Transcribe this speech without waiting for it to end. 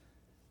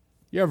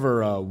You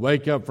ever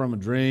wake up from a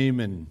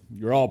dream and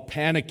you're all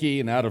panicky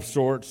and out of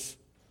sorts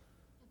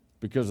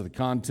because of the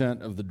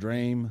content of the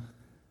dream?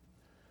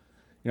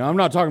 You know, I'm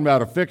not talking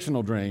about a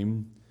fictional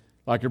dream,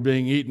 like you're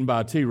being eaten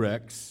by a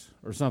T-Rex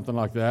or something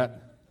like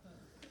that,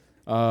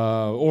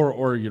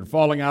 or you're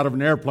falling out of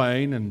an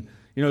airplane, and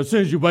you know, as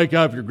soon as you wake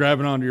up, you're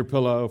grabbing onto your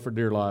pillow for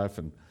dear life,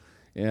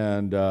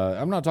 and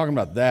I'm not talking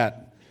about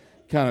that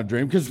kind of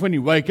dream, because when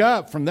you wake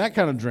up from that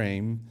kind of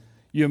dream,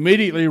 you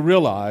immediately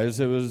realize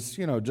it was,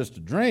 you know, just a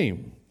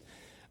dream.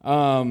 But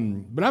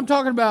I'm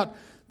talking about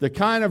the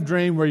kind of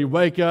dream where you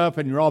wake up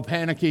and you're all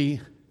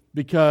panicky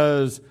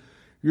because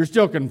you're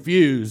still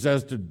confused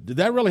as to, did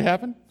that really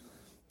happen?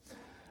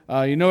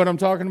 You know what I'm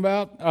talking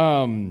about?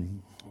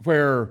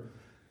 Where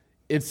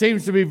it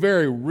seems to be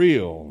very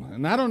real.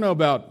 And I don't know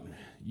about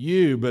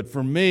you, but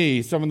for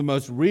me, some of the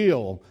most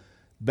real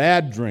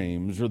bad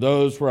dreams are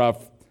those where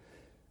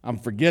I'm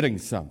forgetting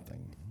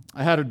something.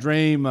 I had a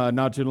dream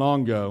not too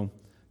long ago,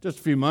 just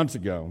a few months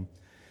ago,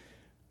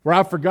 where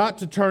I forgot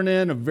to turn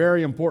in a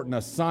very important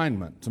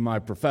assignment to my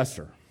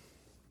professor.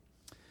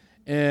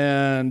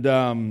 And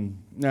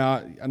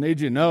now I need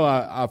you to know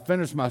I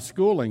finished my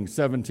schooling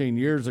 17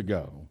 years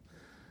ago.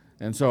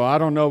 And so I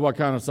don't know what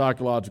kind of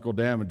psychological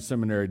damage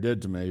seminary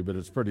did to me, but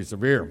it's pretty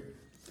severe.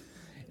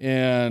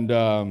 And,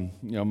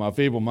 you know, my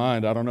feeble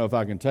mind, I don't know if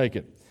I can take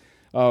it.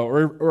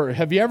 Or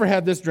have you ever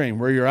had this dream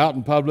where you're out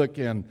in public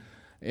and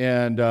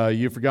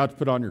you forgot to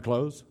put on your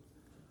clothes?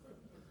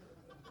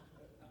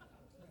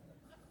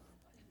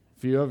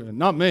 Few of you,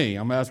 not me,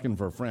 I'm asking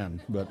for a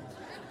friend, but,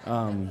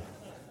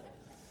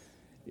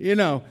 you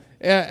know,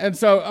 and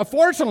so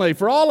fortunately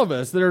for all of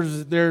us,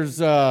 there's this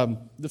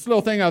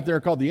little thing out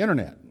there called the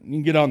internet. You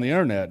can get on the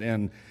internet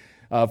and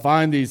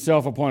find these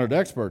self-appointed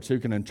experts who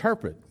can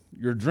interpret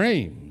your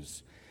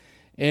dreams.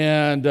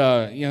 And,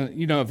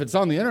 you know, if it's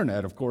on the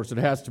internet, of course, it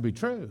has to be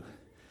true.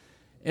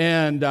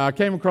 And I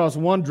came across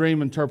one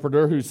dream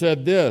interpreter who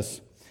said this: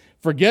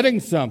 forgetting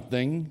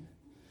something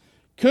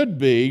could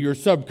be your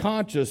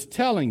subconscious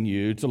telling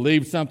you to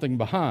leave something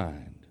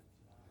behind.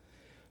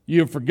 You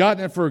have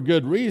forgotten it for a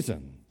good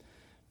reason,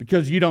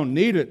 because you don't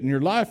need it in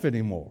your life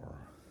anymore.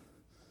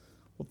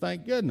 Well,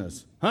 thank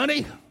goodness.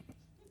 Honey,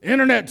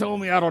 internet told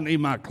me I don't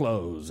need my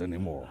clothes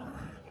anymore.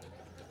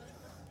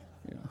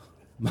 You know,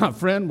 my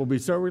friend will be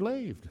so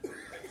relieved.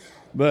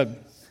 But,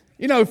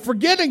 you know,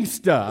 forgetting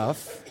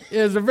stuff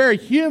is a very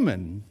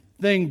human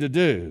thing to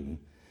do,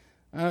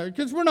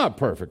 because we're not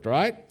perfect,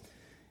 right?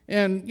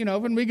 And, you know,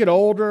 when we get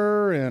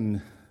older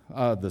and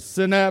the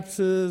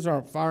synapses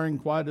aren't firing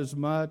quite as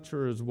much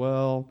or as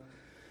well,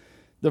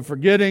 the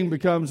forgetting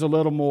becomes a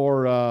little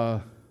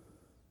more,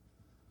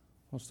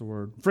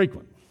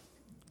 frequent.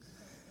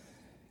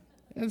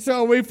 And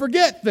so we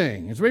forget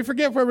things. We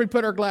forget where we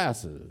put our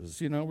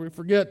glasses. You know, we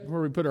forget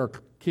where we put our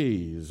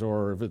keys,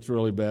 or if it's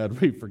really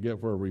bad, we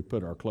forget where we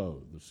put our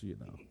clothes, you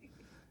know.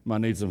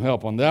 Might need some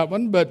help on that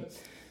one, but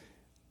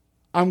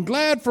I'm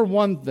glad for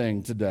one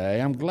thing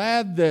today. I'm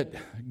glad that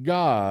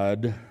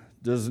God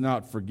does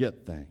not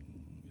forget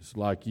things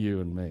like you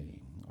and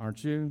me,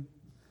 aren't you?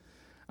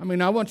 I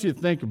mean, I want you to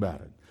think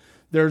about it.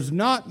 There's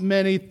not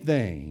many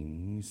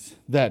things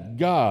that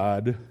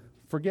God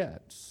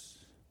forgets.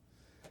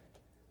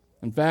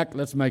 In fact,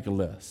 let's make a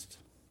list.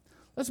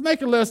 Let's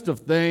make a list of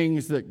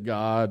things that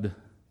God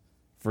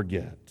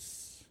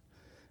forgets.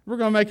 We're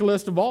going to make a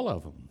list of all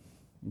of them,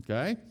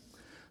 okay?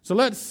 So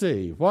let's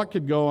see, what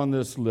could go on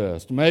this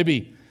list?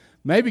 Maybe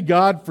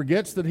God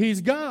forgets that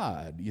He's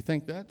God. You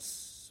think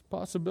that's a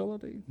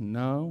possibility?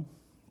 No.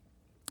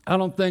 I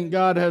don't think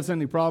God has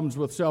any problems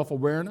with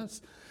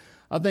self-awareness.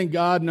 I think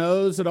God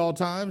knows at all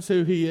times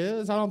who He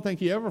is. I don't think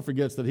He ever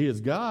forgets that He is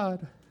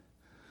God.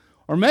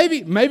 Or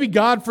maybe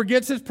God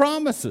forgets His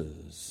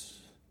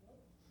promises.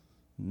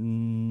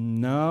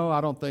 No,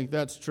 I don't think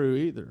that's true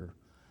either.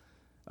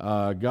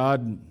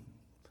 God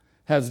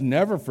has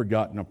never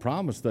forgotten a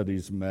promise that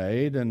He's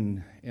made,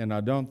 and I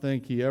don't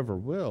think He ever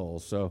will.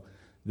 So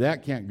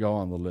that can't go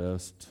on the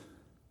list.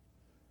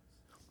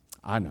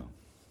 I know.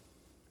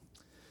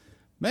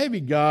 Maybe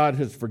God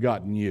has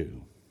forgotten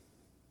you.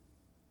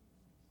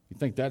 You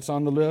think that's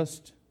on the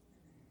list?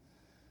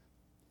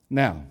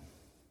 Now,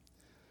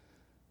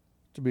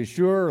 to be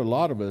sure, a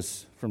lot of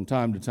us from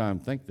time to time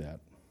think that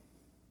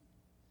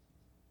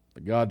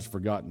God's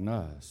forgotten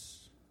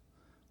us.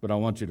 But I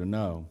want you to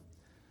know,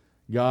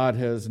 God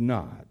has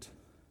not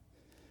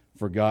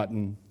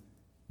forgotten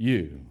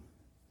you.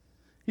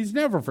 He's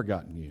never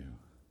forgotten you.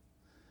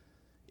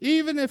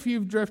 Even if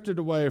you've drifted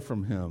away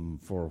from Him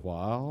for a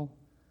while,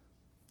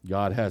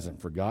 God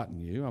hasn't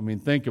forgotten you. I mean,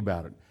 think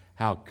about it.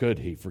 How could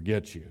He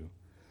forget you?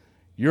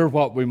 You're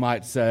what we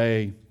might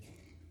say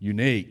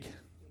unique,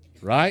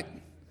 right?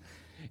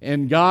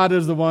 And God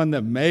is the one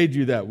that made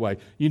you that way.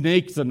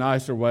 Unique's a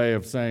nicer way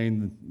of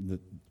saying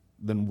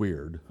than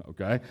weird,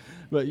 okay?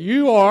 But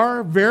you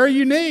are very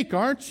unique,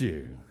 aren't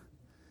you?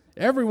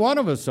 Every one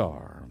of us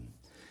are.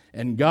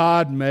 And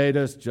God made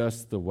us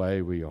just the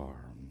way we are.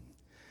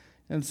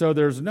 And so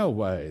there's no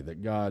way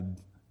that God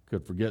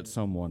could forget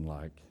someone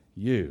like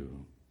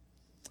you.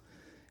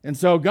 And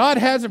so God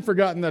hasn't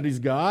forgotten that He's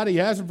God. He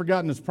hasn't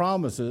forgotten His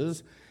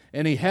promises.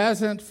 And He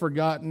hasn't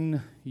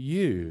forgotten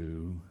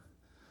you.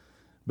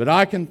 But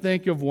I can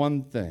think of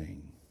one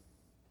thing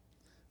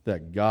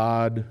that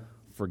God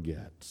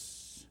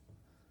forgets: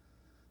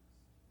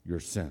 your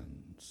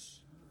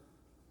sins.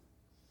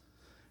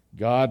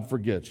 God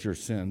forgets your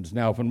sins.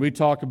 Now, when we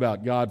talk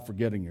about God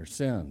forgetting your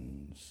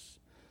sins,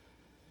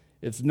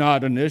 it's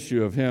not an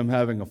issue of Him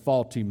having a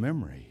faulty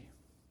memory.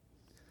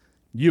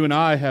 You and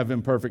I have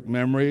imperfect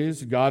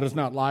memories. God is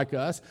not like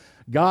us.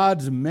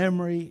 God's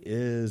memory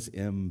is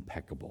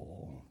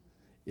impeccable.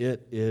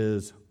 It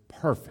is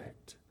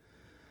perfect.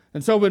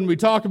 And so when we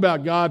talk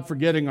about God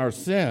forgetting our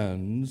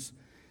sins,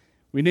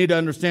 we need to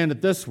understand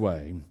it this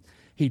way: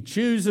 He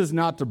chooses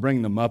not to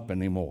bring them up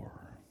anymore.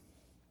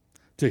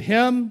 To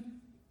Him,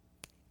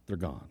 they're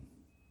gone.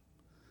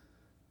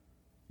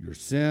 Your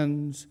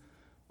sins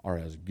are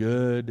as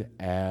good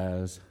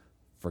as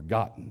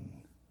forgotten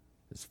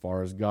as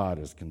far as God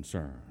is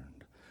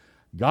concerned.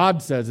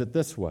 God says it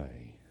this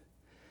way: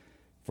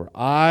 for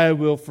I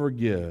will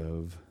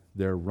forgive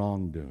their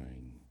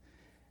wrongdoing,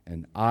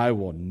 and I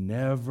will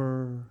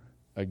never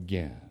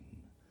again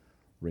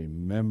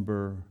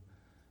remember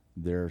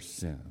their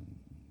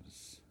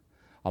sins.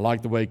 I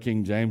like the way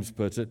King James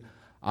puts it: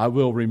 I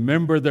will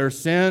remember their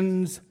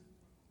sins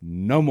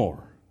no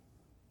more.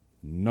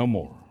 No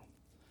more.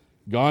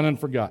 Gone and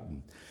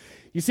forgotten.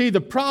 You see,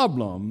 the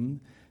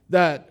problem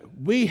that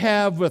we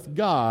have with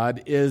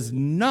God is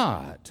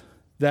not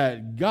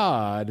that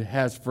God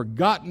has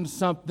forgotten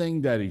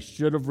something that He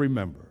should have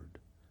remembered.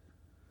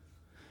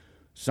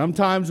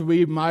 Sometimes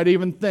we might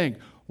even think,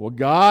 well,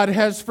 God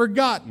has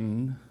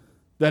forgotten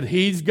that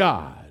He's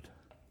God,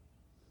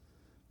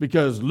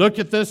 because look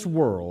at this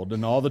world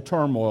and all the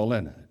turmoil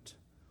in it.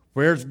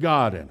 Where's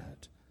God in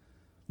it?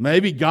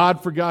 Maybe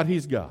God forgot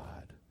He's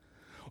God.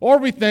 Or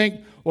we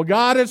think, well,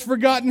 God has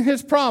forgotten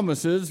His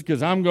promises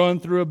because I'm going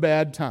through a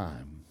bad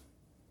time.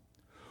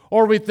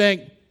 Or we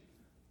think,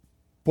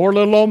 poor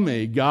little old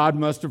me, God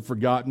must have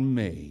forgotten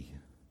me.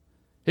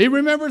 He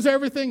remembers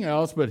everything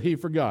else, but He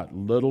forgot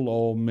little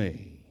old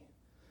me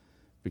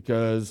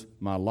because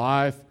my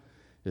life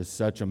is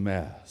such a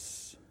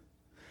mess.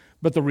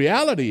 But the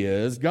reality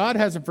is, God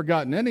hasn't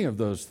forgotten any of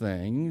those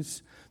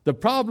things. The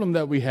problem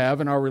that we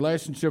have in our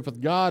relationship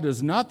with God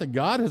is not that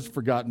God has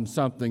forgotten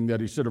something that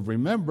He should have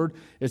remembered,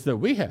 it's that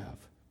we have.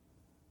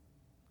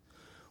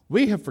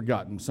 We have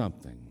forgotten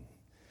something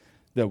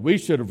that we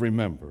should have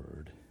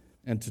remembered.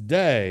 And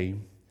today,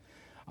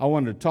 I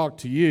want to talk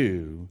to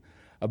you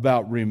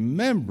about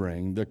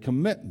remembering the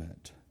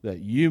commitment that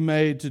you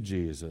made to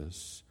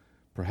Jesus,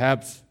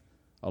 perhaps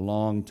a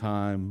long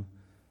time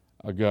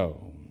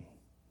ago.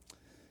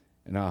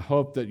 And I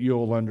hope that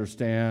you'll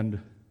understand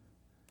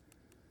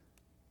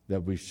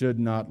that we should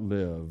not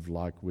live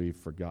like we've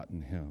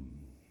forgotten Him.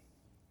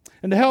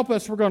 And to help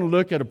us, we're going to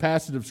look at a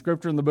passage of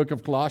Scripture in the book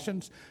of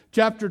Colossians,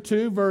 chapter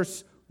 2,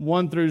 verse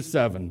 1 through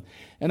 7.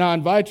 And I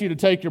invite you to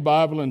take your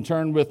Bible and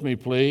turn with me,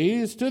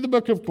 please, to the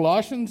book of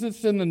Colossians.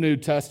 It's in the New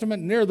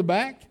Testament, near the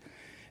back.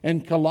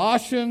 And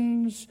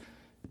Colossians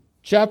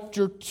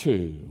chapter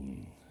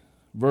 2,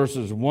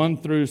 verses 1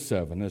 through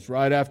 7. It's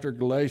right after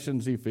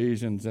Galatians,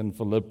 Ephesians, and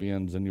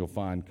Philippians, and you'll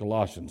find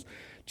Colossians.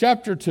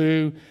 Chapter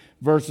 2,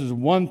 verses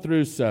 1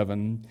 through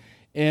 7.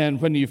 And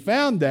when you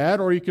found that,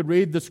 or you could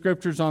read the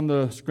Scriptures on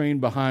the screen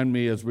behind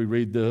me as we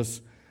read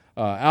this,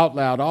 out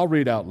loud. I'll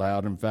read out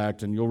loud, in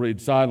fact, and you'll read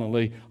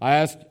silently.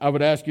 I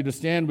would ask you to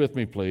stand with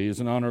me,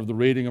 please, in honor of the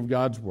reading of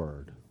God's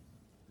Word.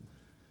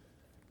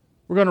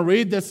 We're going to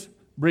read this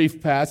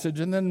brief passage,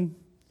 and then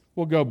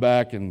we'll go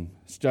back and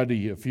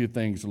study a few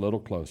things a little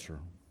closer.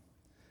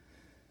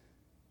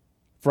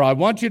 For I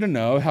want you to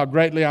know how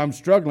greatly I'm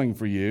struggling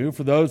for you,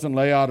 for those in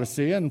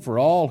Laodicea, and for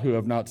all who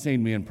have not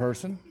seen me in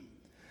person.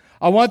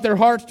 I want their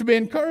hearts to be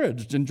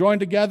encouraged and joined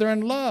together in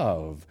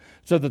love,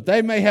 so that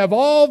they may have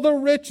all the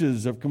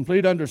riches of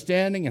complete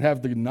understanding and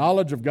have the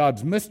knowledge of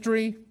God's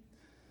mystery,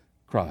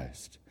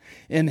 Christ.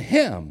 In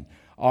Him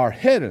are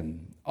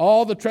hidden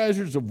all the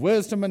treasures of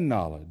wisdom and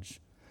knowledge.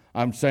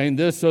 I'm saying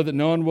this so that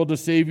no one will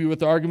deceive you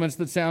with arguments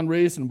that sound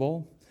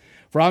reasonable.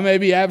 For I may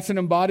be absent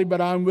in body,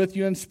 but I am with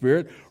you in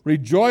spirit,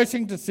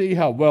 rejoicing to see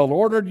how well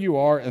ordered you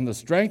are in the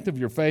strength of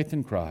your faith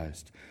in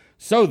Christ.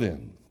 So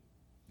then,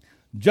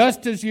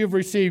 just as you have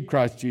received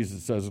Christ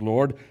Jesus as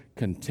Lord,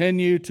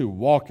 continue to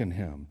walk in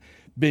Him,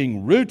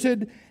 being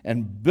rooted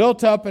and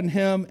built up in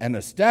Him and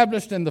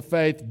established in the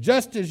faith,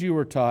 just as you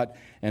were taught,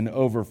 and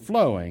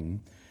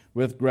overflowing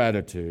with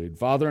gratitude.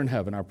 Father in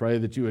heaven, I pray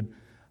that you would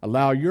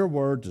allow your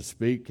word to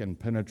speak and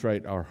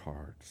penetrate our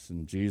hearts.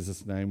 In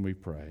Jesus' name we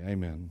pray.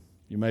 Amen.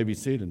 You may be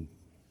seated.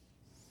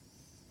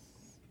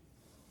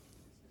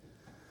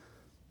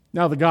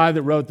 Now, the guy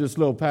that wrote this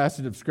little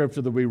passage of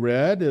Scripture that we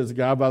read is a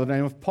guy by the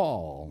name of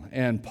Paul.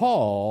 And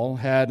Paul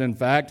had, in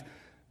fact,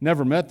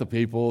 never met the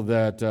people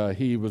that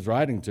he was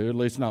writing to, at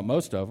least not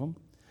most of them.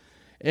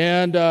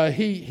 And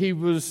he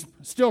was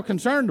still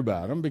concerned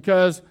about them,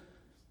 because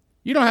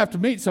you don't have to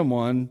meet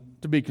someone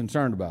to be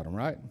concerned about them,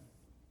 right?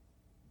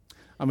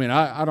 I mean,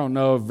 I don't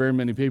know of very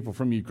many people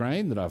from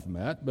Ukraine that I've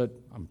met, but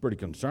I'm pretty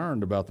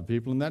concerned about the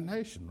people in that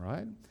nation,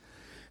 right?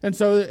 And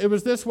so it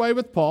was this way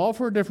with Paul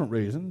for different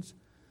reasons.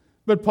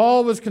 But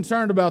Paul was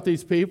concerned about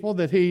these people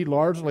that he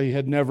largely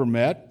had never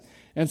met.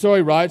 And so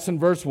he writes in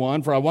verse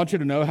 1, "For I want you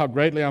to know how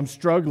greatly I'm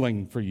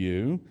struggling for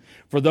you,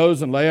 for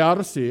those in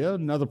Laodicea,"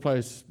 another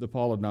place that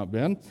Paul had not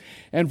been,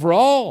 "and for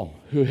all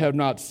who have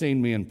not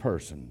seen me in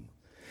person."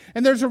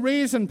 And there's a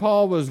reason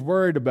Paul was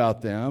worried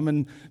about them,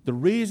 and the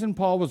reason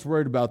Paul was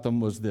worried about them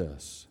was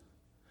this: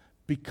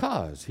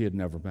 because he had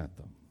never met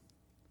them.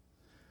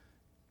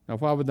 Now,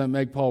 why would that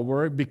make Paul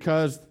worry?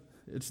 Because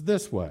it's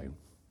this way.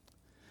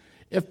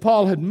 If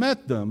Paul had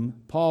met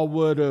them, Paul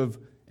would have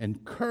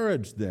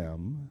encouraged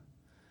them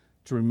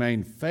to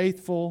remain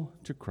faithful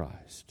to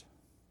Christ.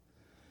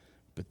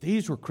 But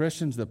these were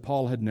Christians that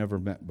Paul had never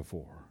met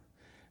before.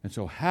 And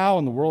so how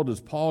in the world is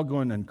Paul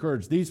going to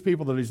encourage these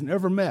people that he's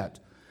never met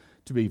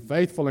to be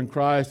faithful in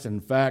Christ? In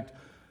fact,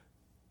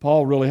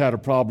 Paul really had a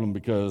problem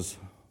because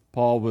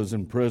Paul was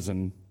in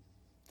prison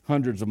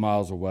hundreds of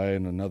miles away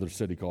in another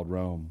city called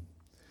Rome.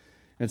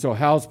 And so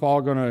how's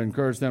Paul going to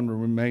encourage them to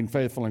remain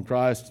faithful in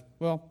Christ?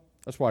 Well,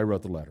 that's why he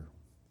wrote the letter.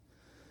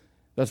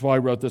 That's why he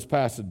wrote this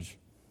passage.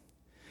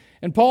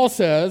 And Paul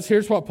says,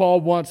 here's what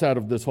Paul wants out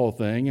of this whole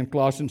thing in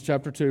Colossians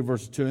chapter 2,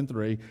 verses 2 and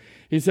 3.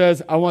 He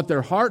says, "I want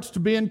their hearts to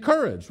be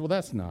encouraged." Well,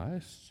 that's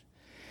nice.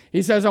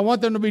 He says, "I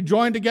want them to be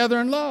joined together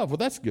in love." Well,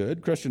 that's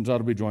good. Christians ought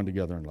to be joined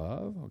together in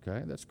love.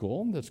 Okay, that's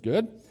cool. That's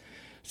good.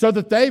 "So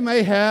that they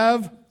may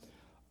have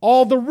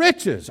all the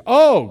riches."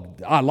 Oh,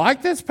 I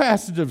like this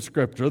passage of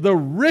Scripture. The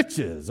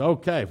riches.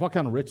 Okay, what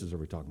kind of riches are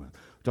we talking about?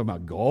 We're talking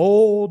about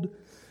gold,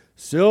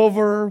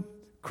 silver,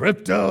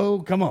 crypto.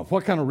 Come on,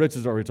 what kind of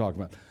riches are we talking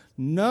about?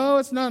 No,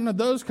 it's not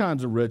those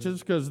kinds of riches,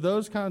 because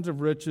those kinds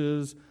of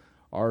riches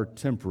are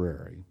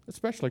temporary,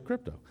 especially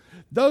crypto.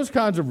 Those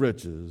kinds of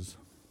riches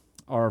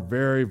are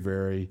very,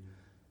 very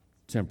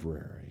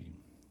temporary.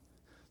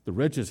 The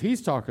riches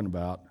he's talking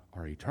about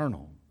are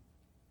eternal,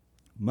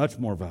 much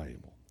more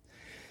valuable.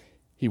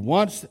 He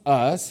wants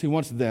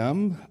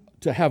them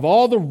to have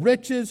all the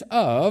riches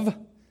of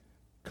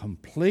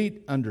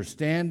complete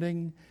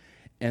understanding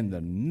and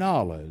the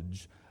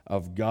knowledge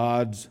of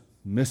God's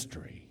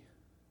mystery,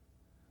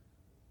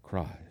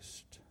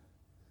 Christ.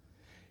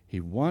 He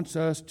wants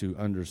us to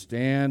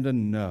understand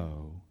and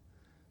know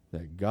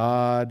that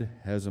God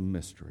has a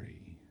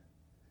mystery.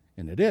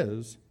 And it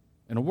is,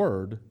 in a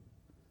word,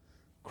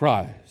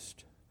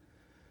 Christ.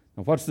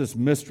 Now, what's this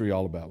mystery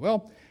all about?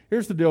 Well,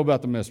 here's the deal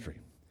about the mystery.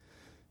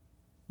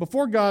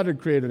 Before God had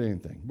created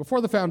anything,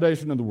 before the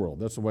foundation of the world,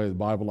 that's the way the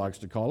Bible likes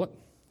to call it,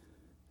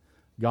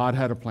 God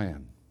had a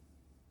plan.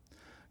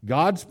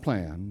 God's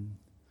plan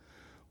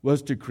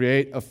was to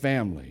create a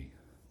family.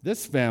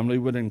 This family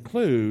would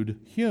include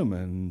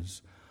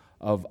humans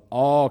of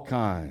all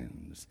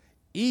kinds,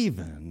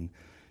 even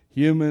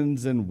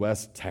humans in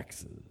West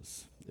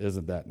Texas.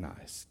 Isn't that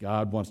nice?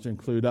 God wants to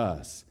include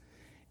us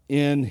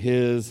in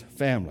His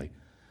family.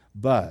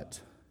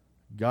 But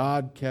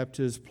God kept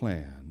His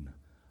plan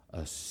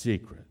a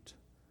secret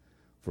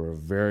for a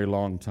very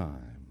long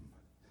time.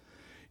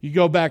 You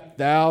go back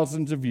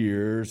thousands of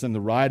years in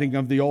the writing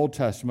of the Old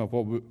Testament,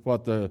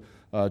 what the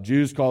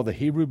Jews call the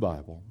Hebrew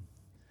Bible,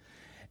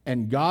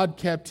 and God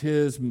kept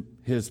His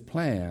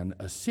plan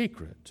a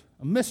secret,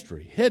 a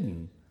mystery,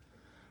 hidden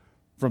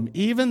from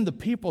even the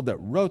people that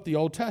wrote the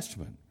Old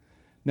Testament.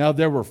 Now,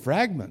 there were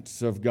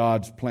fragments of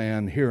God's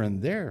plan here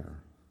and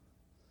there,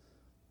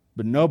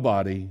 but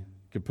nobody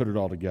could put it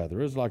all together.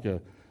 It was like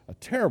a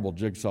terrible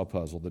jigsaw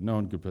puzzle that no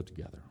one could put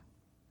together.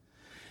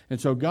 And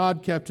so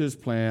God kept His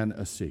plan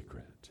a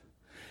secret.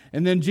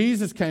 And then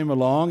Jesus came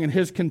along, and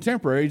His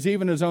contemporaries,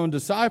 even His own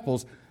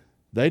disciples,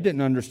 they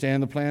didn't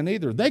understand the plan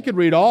either. They could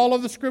read all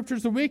of the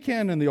scriptures that we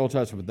can in the Old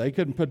Testament. They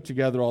couldn't put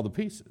together all the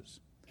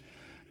pieces.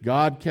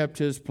 God kept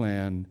His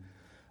plan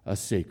a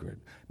secret.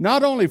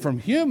 Not only from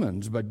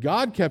humans, but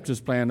God kept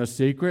His plan a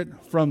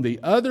secret from the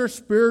other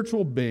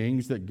spiritual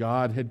beings that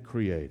God had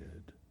created.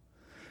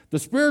 The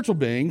spiritual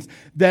beings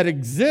that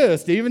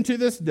exist even to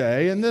this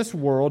day in this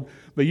world,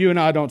 but you and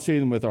I don't see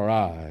them with our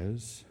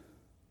eyes.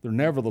 They're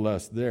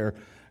nevertheless there.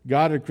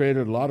 God had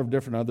created a lot of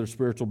different other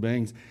spiritual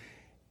beings,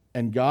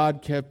 and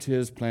God kept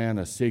His plan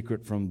a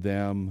secret from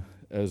them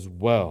as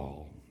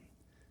well.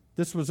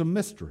 This was a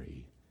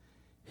mystery,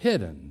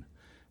 hidden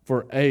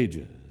for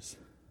ages.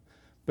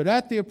 But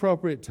at the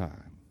appropriate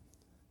time,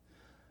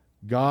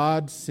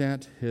 God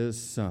sent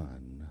His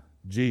Son,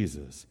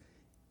 Jesus,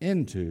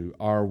 into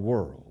our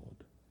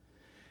world.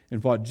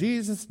 And what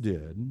Jesus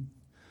did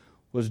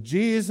was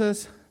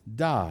Jesus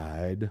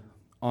died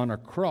on a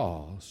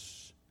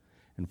cross,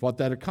 and what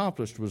that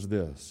accomplished was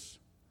this: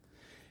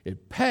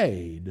 it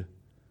paid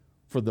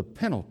for the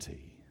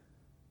penalty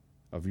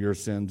of your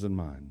sins and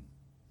mine.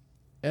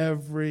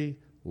 Every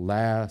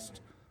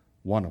last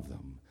one of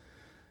them.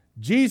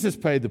 Jesus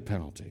paid the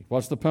penalty.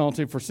 What's the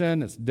penalty for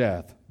sin? It's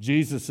death.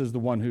 Jesus is the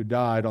one who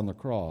died on the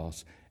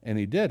cross, and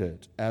He did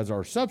it as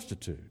our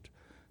substitute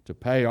to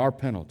pay our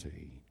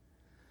penalty.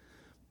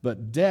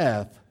 But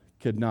death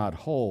could not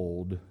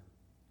hold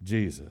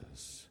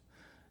Jesus.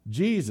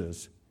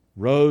 Jesus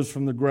rose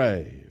from the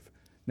grave.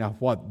 Now,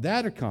 what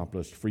that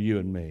accomplished for you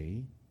and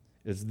me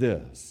is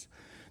this,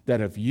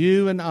 that if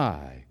you and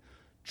I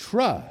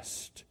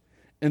trust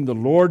in the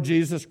Lord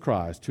Jesus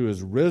Christ, who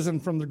is risen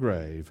from the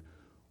grave,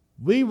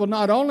 we will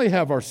not only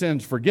have our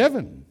sins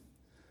forgiven,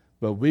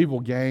 but we will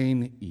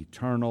gain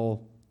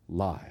eternal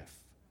life.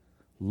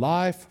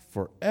 Life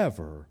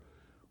forever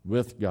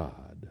with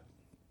God.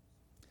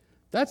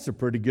 That's a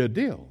pretty good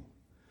deal.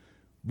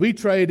 We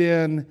trade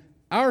in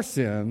our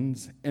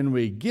sins and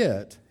we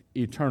get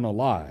eternal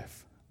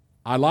life.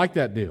 I like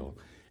that deal.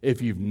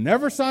 If you've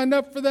never signed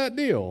up for that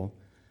deal,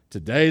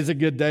 today's a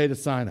good day to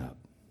sign up.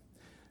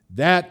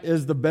 That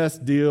is the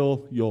best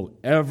deal you'll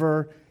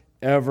ever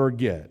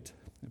get.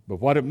 But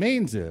what it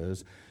means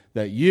is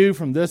that you,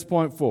 from this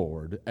point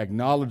forward,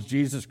 acknowledge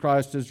Jesus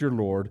Christ as your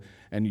Lord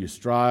and you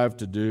strive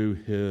to do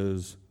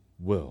His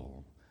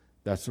will.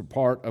 That's a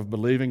part of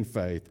believing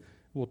faith.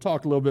 We'll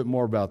talk a little bit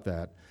more about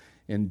that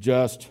in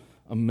just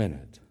a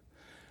minute.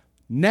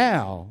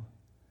 Now,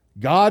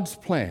 God's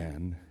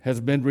plan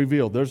has been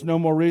revealed. There's no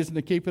more reason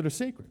to keep it a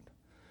secret.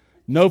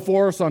 No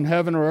force on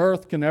heaven or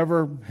earth can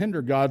ever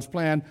hinder God's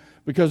plan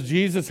because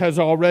Jesus has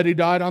already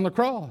died on the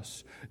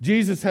cross.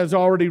 Jesus has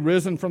already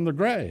risen from the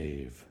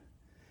grave.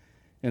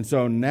 And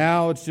so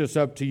now it's just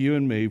up to you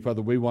and me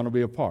whether we want to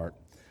be a part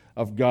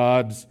of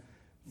God's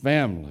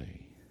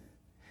family.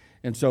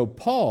 And so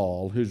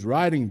Paul, who's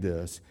writing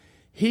this,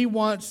 he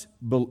wants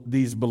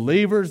these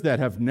believers that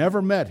have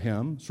never met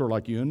him, sort of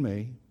like you and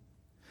me,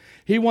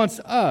 he wants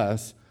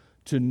us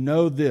to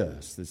know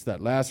this. It's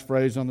that last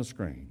phrase on the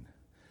screen.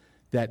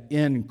 That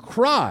in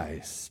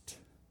Christ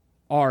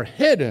are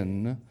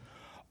hidden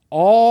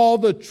all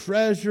the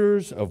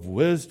treasures of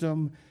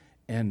wisdom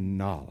and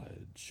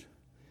knowledge.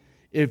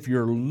 If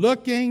you're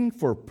looking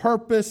for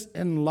purpose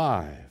in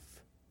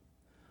life,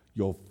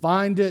 you'll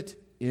find it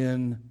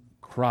in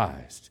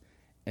Christ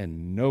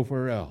and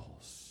nowhere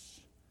else.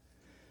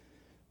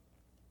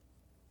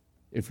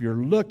 If you're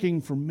looking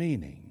for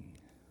meaning,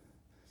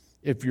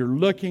 if you're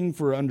looking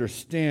for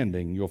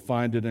understanding, you'll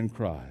find it in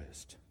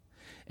Christ.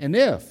 And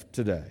if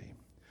today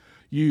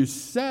you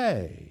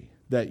say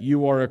that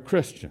you are a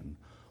Christian,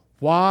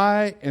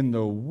 why in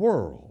the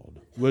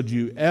world would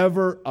you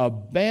ever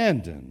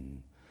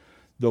abandon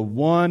the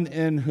one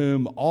in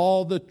whom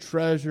all the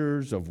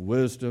treasures of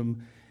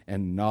wisdom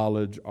and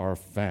knowledge are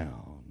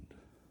found?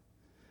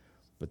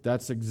 But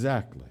that's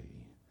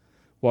exactly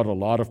what a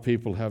lot of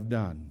people have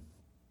done.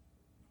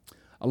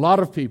 A lot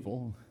of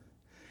people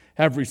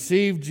have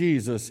received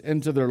Jesus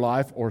into their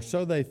life, or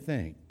so they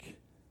think.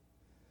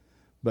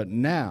 But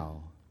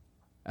now,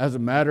 as a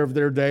matter of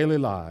their daily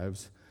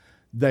lives,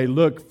 they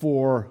look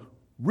for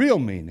real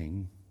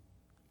meaning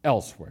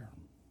elsewhere.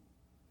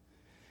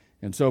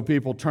 And so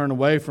people turn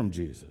away from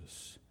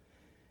Jesus,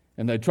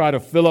 and they try to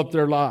fill up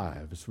their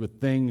lives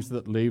with things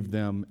that leave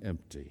them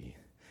empty.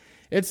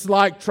 It's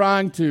like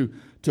trying to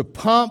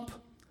pump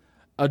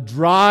a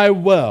dry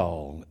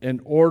well in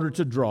order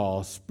to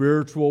draw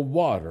spiritual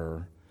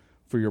water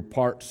for your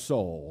parched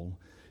soul.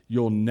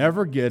 You'll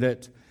never get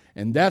it,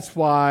 and that's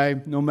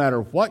why no matter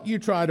what you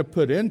try to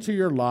put into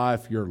your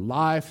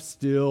life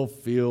still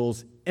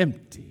feels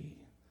empty.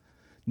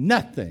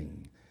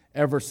 Nothing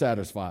ever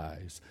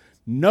satisfies.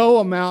 No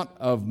amount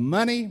of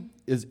money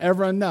is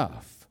ever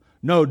enough.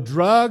 No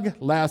drug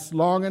lasts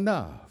long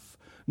enough.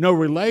 No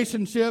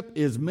relationship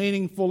is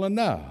meaningful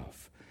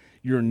enough.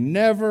 You're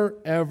never,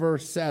 ever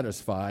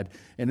satisfied,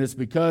 and it's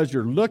because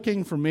you're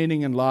looking for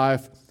meaning in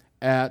life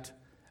at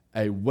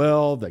a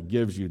well that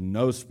gives you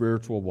no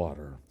spiritual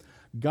water.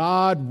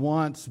 God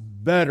wants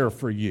better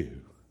for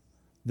you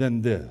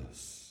than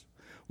this.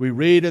 We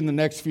read in the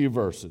next few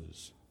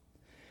verses.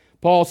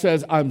 Paul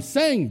says, I'm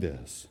saying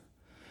this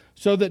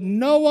so that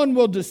no one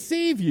will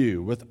deceive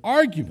you with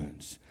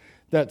arguments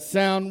that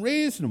sound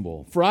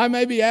reasonable. For I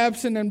may be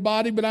absent in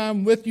body, but I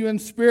am with you in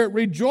spirit,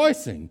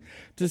 rejoicing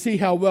to see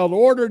how well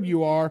ordered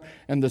you are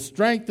and the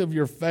strength of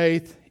your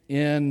faith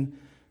in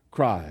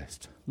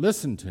Christ.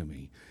 Listen to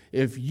me.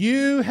 If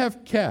you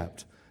have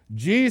kept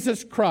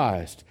Jesus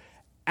Christ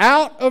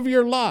out of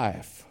your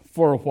life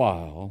for a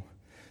while,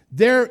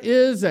 there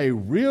is a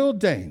real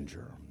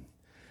danger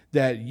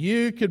that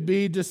you could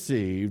be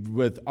deceived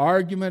with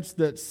arguments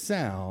that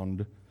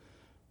sound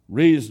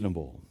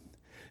reasonable.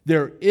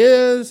 There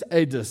is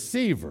a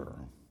deceiver,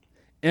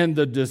 and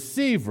the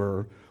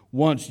deceiver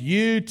wants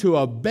you to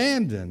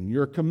abandon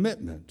your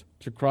commitment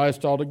to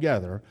Christ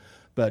altogether,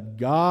 but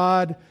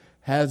God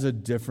has a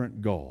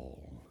different goal.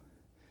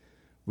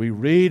 We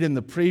read in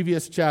the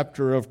previous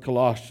chapter of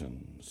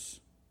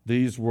Colossians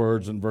these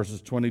words in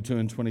verses 22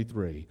 and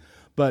 23.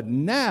 But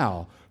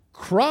now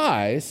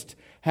Christ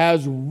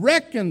has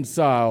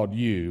reconciled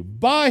you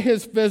by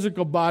his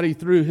physical body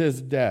through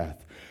his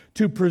death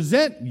to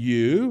present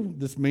you,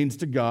 this means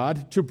to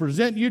God, to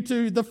present you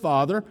to the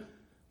Father,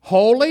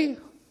 holy,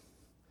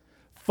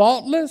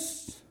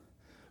 faultless,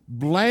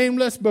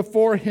 blameless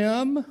before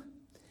him,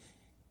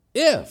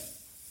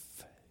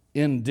 if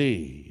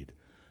indeed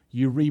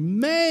you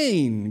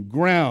remain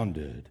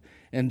grounded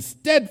and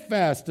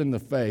steadfast in the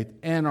faith,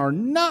 and are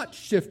not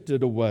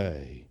shifted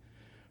away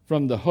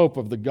from the hope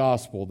of the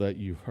gospel that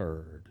you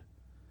heard.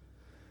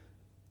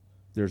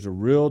 There's a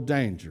real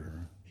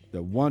danger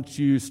that once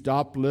you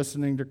stop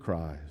listening to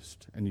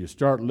Christ and you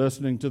start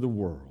listening to the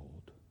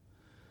world,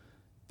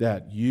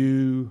 that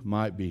you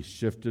might be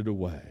shifted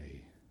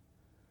away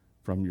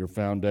from your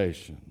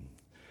foundation.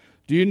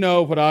 Do you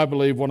know what I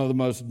believe one of the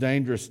most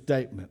dangerous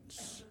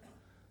statements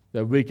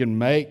that we can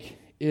make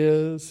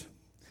is?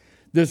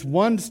 This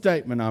one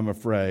statement, I'm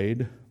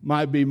afraid,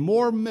 might be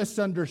more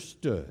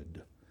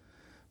misunderstood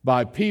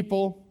by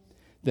people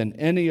than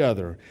any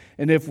other.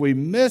 And if we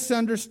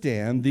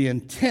misunderstand the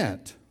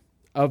intent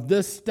of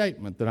this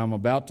statement that I'm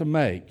about to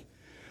make,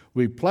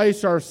 we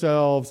place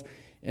ourselves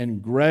in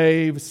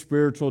grave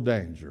spiritual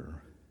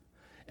danger.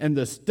 And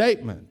the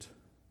statement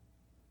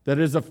that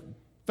is a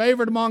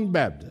favorite among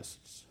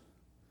Baptists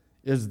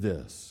is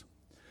this: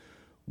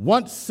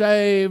 once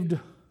saved,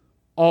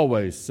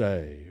 always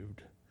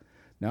saved.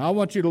 Now, I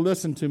want you to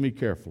listen to me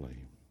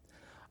carefully.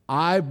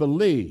 I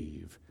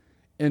believe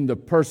in the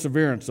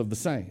perseverance of the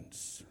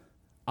saints.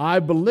 I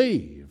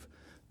believe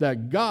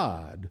that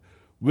God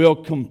will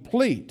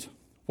complete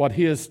what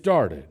He has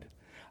started.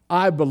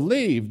 I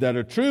believe that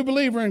a true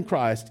believer in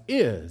Christ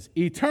is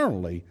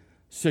eternally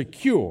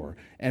secure,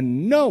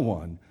 and no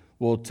one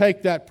will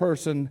take that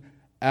person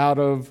out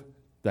of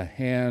the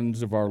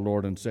hands of our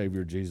Lord and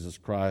Savior Jesus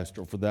Christ,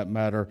 or for that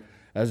matter,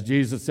 as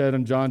Jesus said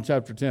in John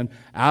chapter 10,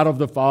 out of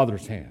the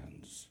Father's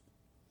hands.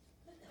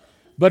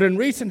 But in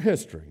recent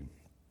history,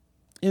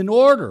 in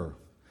order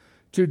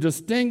to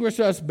distinguish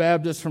us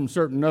Baptists from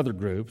certain other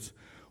groups,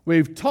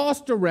 we've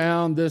tossed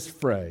around this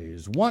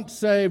phrase, once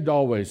saved,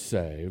 always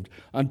saved,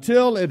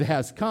 until it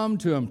has come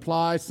to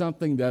imply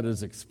something that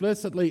is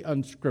explicitly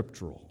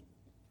unscriptural.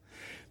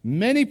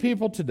 Many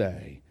people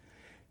today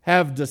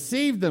have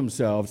deceived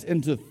themselves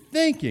into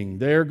thinking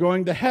they are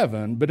going to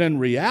heaven, but in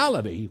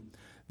reality,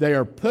 they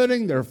are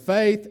putting their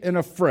faith in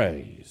a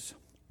phrase,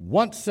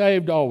 once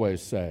saved,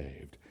 always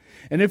saved.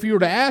 And if you were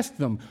to ask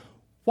them,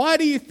 why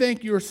do you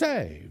think you're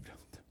saved?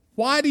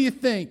 Why do you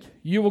think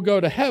you will go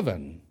to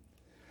heaven?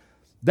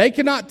 They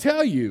cannot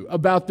tell you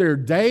about their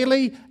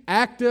daily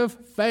active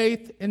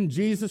faith in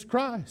Jesus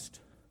Christ.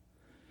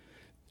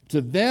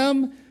 To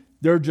them,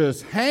 they're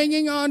just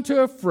hanging on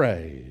to a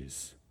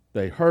phrase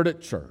they heard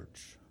at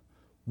church.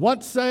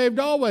 Once saved,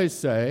 always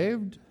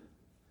saved.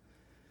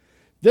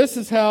 This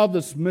is how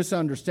this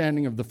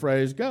misunderstanding of the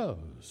phrase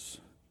goes.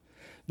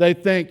 They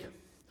think,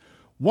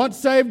 once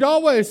saved,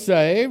 always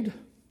saved.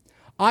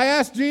 I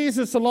asked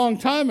Jesus a long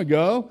time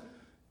ago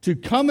to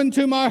come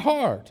into my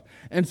heart.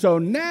 And so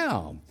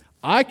now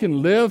I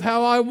can live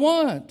how I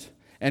want,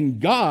 and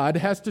God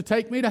has to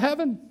take me to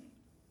heaven.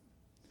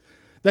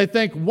 They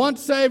think,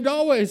 once saved,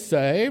 always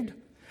saved.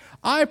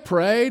 I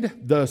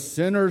prayed the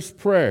sinner's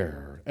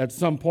prayer at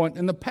some point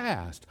in the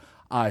past.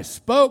 I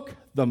spoke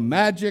the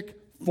magic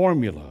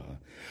formula.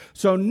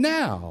 So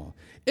now,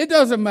 it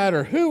doesn't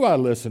matter who I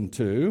listen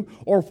to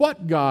or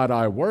what God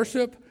I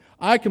worship,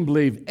 I can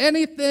believe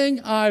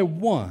anything I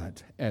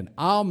want, and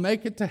I'll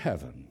make it to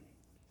heaven.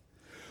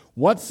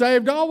 Once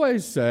saved,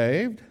 always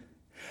saved.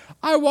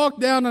 I walked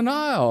down an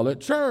aisle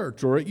at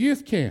church or at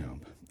youth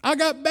camp. I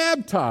got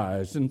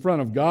baptized in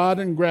front of God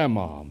and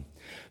Grandma.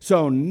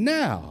 So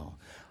now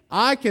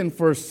I can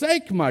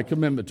forsake my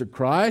commitment to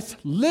Christ,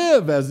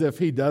 live as if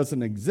He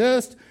doesn't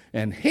exist,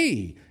 and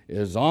He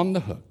is on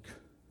the hook.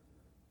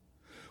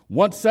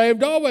 Once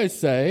saved, always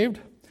saved.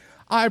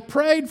 I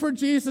prayed for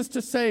Jesus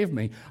to save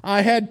me.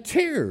 I had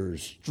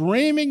tears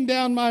streaming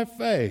down my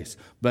face.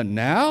 But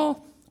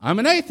now I'm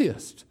an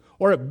atheist,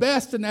 or at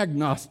best an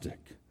agnostic.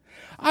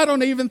 I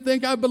don't even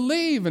think I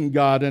believe in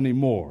God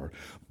anymore.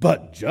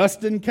 But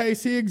just in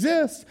case He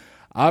exists,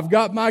 I've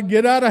got my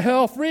get out of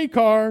hell free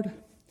card.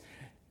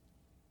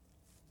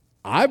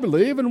 I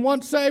believe in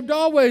once saved,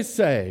 always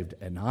saved,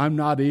 and I'm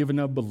not even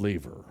a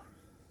believer.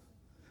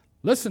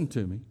 Listen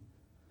to me.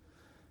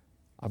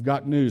 I've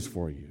got news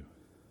for you.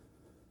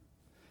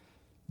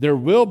 There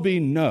will be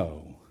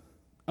no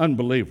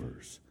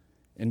unbelievers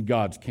in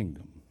God's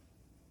kingdom.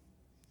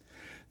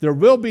 There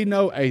will be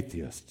no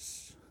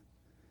atheists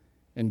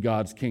in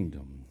God's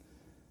kingdom.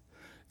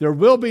 There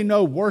will be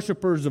no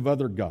worshipers of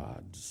other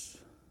gods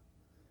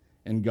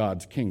in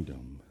God's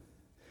kingdom.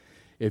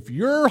 If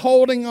you're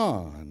holding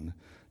on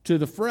to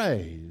the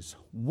phrase,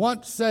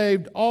 once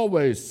saved,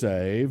 always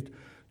saved,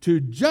 to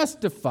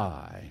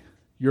justify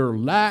your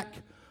lack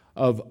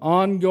of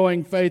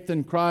ongoing faith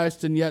in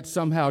Christ and yet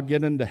somehow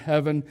get into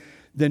heaven,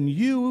 then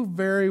you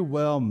very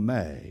well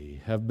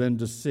may have been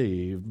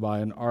deceived by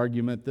an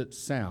argument that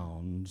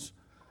sounds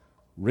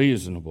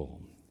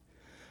reasonable.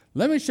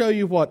 Let me show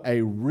you what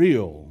a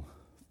real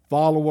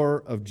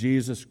follower of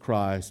Jesus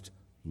Christ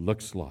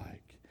looks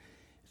like.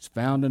 It's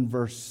found in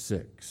verse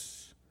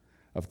 6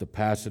 of the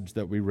passage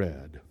that we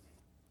read.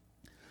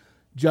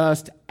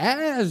 Just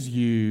as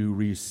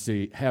you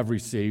have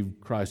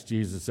received Christ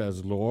Jesus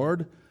as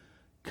Lord,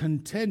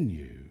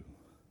 continue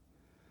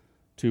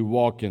to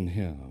walk in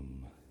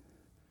Him.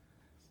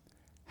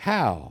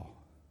 How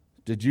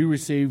Did you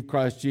receive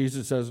Christ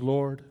Jesus as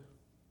Lord?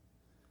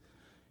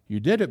 You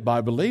did it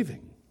by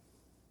believing.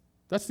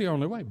 That's the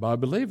only way, by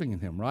believing in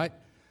Him, right?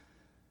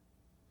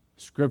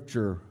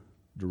 Scripture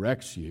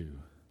directs you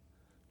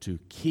to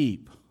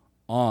keep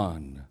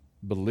on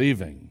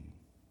believing.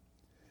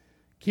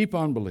 Keep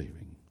on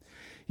believing.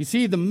 You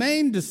see, the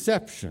main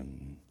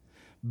deception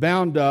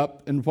bound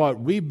up in what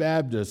we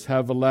Baptists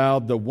have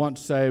allowed the once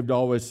saved,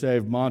 always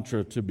saved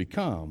mantra to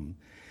become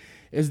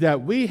is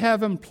that we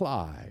have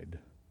implied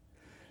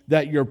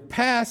that your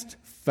past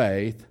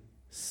faith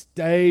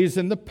stays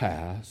in the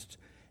past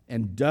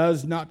and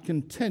does not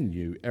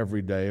continue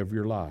every day of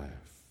your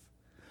life.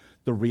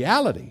 The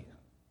reality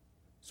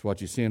is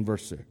what you see in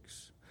verse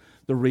 6.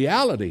 The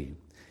reality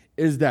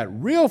is that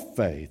real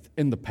faith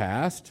in the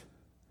past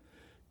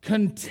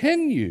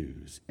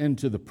continues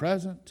into the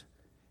present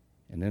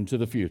and into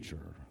the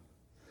future.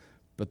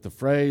 But the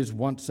phrase,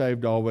 once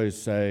saved,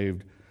 always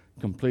saved,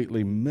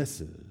 completely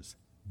misses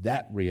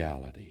that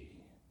reality.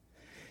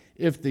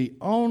 If the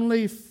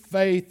only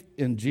faith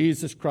in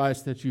Jesus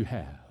Christ that you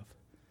have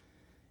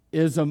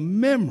is a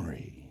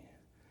memory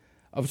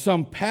of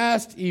some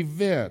past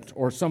event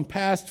or some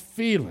past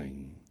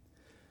feeling,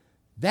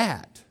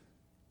 that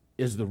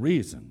is the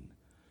reason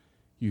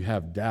you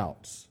have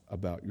doubts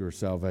about your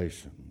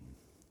salvation.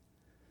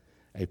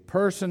 A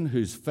person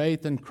whose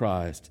faith in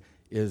Christ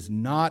is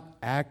not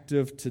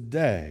active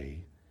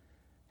today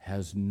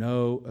has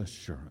no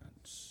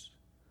assurance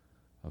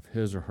of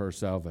his or her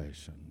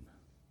salvation.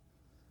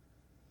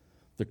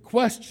 The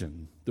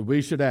question that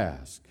we should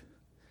ask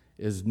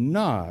is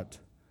not,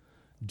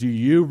 do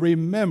you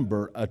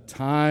remember a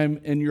time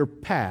in your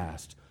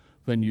past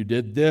when you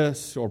did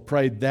this or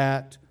prayed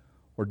that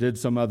or did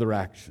some other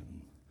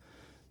action?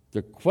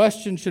 The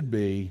question should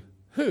be,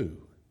 who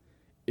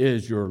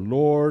is your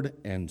Lord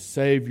and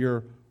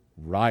Savior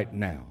right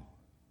now?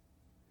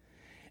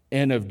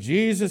 And if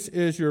Jesus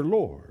is your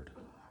Lord,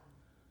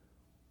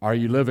 are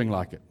you living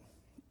like it?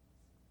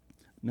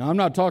 Now, I'm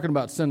not talking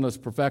about sinless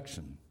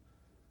perfection.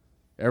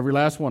 Every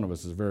last one of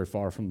us is very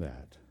far from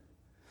that.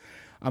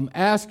 I'm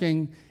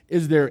asking,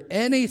 is there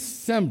any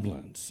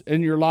semblance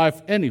in your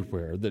life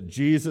anywhere that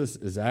Jesus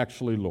is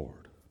actually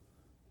Lord?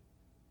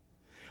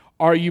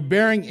 Are you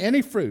bearing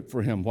any fruit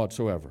for Him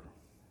whatsoever?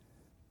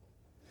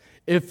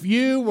 If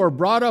you were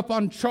brought up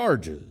on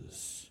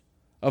charges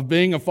of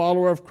being a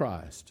follower of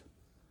Christ,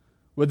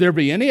 would there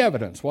be any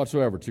evidence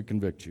whatsoever to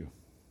convict you?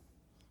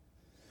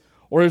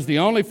 Or is the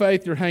only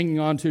faith you're hanging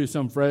on to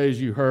some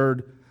phrase you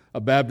heard a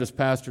Baptist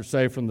pastor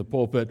say from the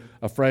pulpit,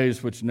 a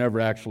phrase which never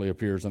actually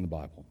appears in the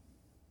Bible?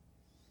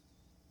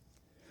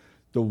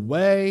 The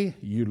way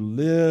you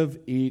live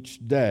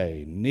each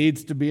day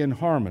needs to be in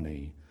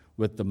harmony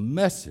with the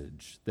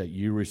message that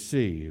you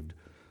received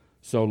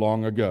so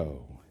long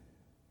ago.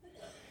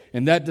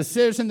 And that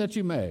decision that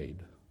you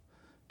made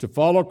to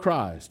follow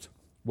Christ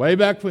way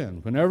back when,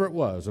 whenever it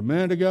was, a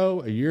minute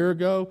ago, a year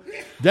ago,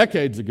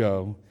 decades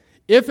ago,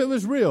 if it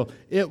was real,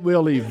 it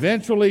will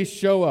eventually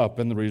show up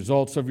in the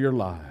results of your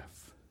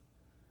life.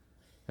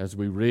 As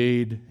we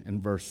read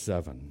in verse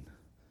 7.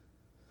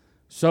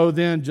 So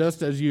then,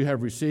 just as you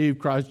have received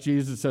Christ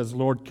Jesus as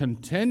Lord,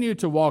 continue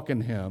to walk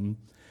in Him,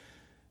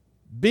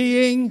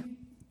 being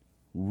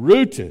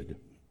rooted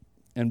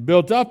and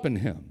built up in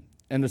Him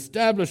and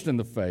established in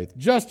the faith,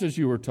 just as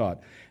you were taught,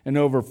 and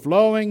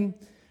overflowing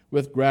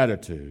with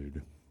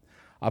gratitude.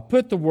 I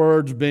put the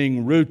words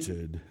being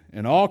rooted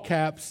in all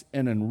caps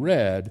and in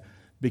red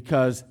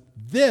because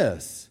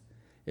this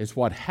is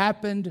what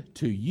happened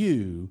to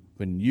you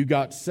when you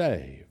got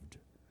saved.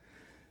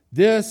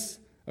 This,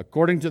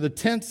 according to the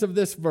tense of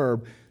this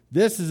verb,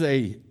 this is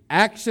an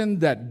action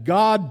that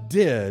God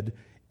did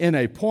in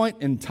a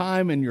point in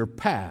time in your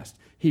past.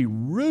 He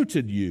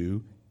rooted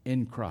you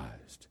in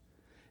Christ.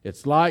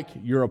 It's like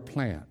you're a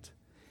plant,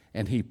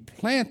 and He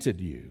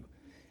planted you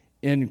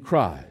in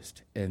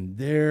Christ, and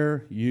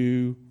there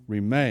you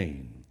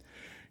remain.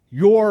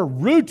 Your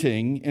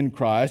rooting in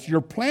Christ, your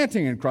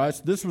planting in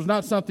Christ, this was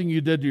not something you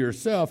did to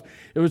yourself.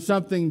 It was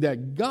something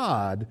that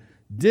God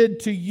did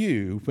to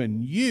you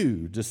when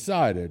you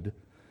decided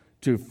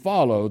to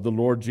follow the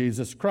Lord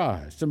Jesus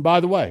Christ. And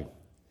by the way,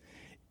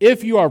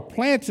 if you are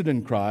planted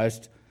in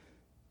Christ,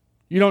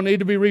 you don't need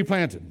to be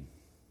replanted.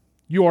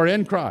 You are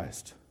in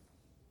Christ.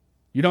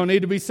 You don't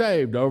need to be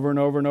saved over and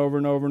over and over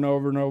and over and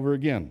over and over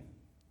again.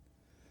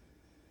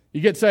 You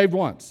get saved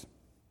once.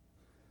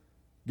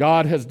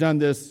 God has done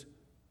this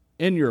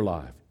in your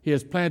life. He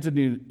has planted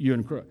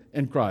you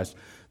in Christ.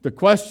 The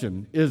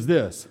question is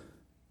this: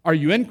 are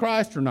you in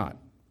Christ or not?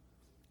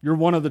 You're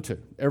one of the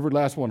two. Every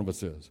last one of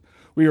us is.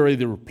 We are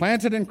either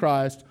planted in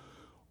Christ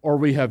or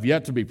we have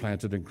yet to be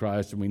planted in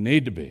Christ, and we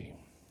need to be.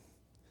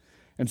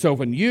 And so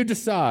when you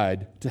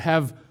decide to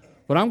have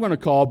what I'm going to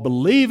call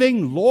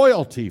believing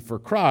loyalty for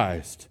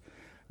Christ,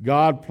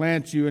 God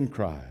plants you in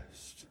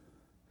Christ.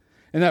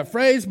 And that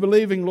phrase,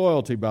 believing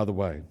loyalty, by the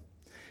way,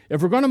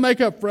 if we're going to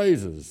make up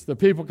phrases that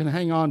people can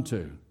hang on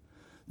to,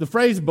 the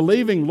phrase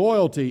believing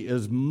loyalty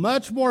is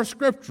much more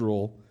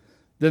scriptural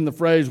than the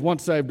phrase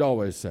once saved,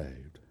 always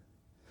saved.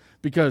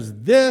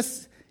 Because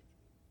this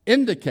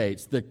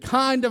indicates the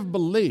kind of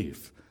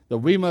belief that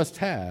we must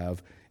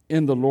have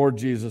in the Lord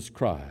Jesus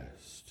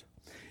Christ.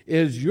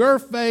 Is your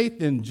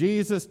faith in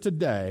Jesus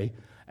today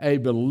a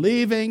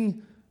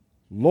believing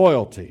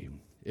loyalty?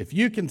 If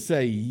you can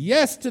say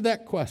yes to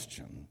that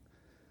question,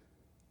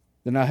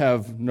 then I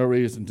have no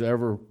reason to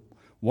ever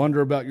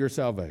wonder about your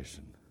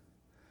salvation.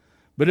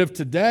 But if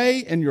today,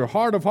 in your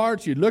heart of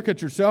hearts, you look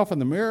at yourself in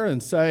the mirror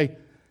and say,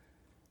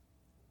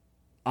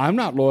 I'm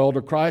not loyal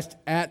to Christ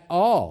at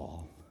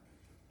all,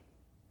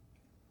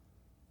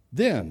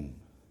 then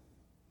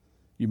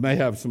you may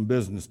have some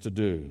business to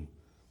do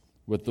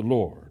with the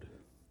Lord.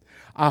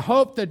 I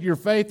hope that your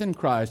faith in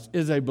Christ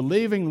is a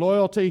believing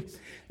loyalty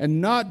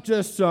and not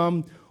just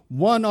some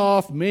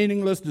one-off,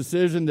 meaningless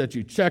decision that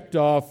you checked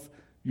off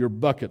your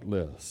bucket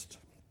list.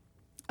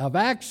 I've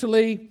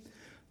actually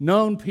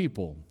known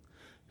people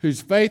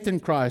whose faith in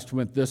Christ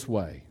went this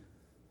way.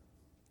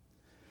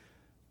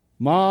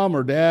 Mom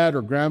or dad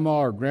or grandma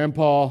or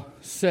grandpa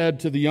said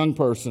to the young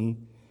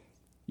person,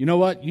 you know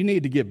what, you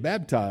need to get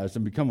baptized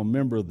and become a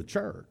member of the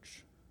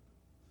church.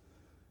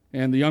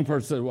 And the young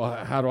person said,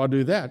 well, how do I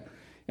do that?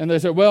 And they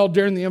said, well,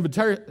 during the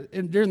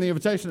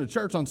invitation to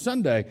church on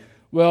Sunday,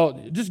 well,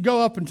 just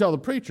go up and tell the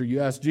preacher you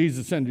asked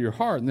Jesus into your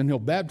heart, and then he'll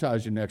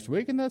baptize you next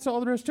week, and that's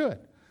all there is to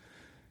it.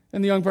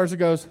 And the young person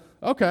goes,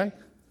 okay.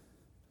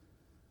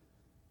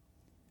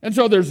 And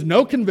so there's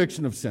no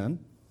conviction of sin.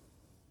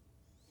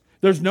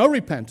 There's no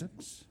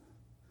repentance.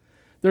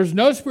 There's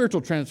no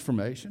spiritual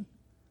transformation.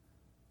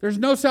 There's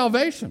no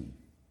salvation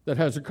that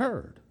has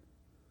occurred.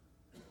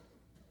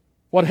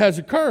 What has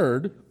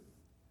occurred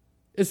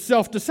is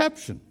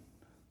self-deception.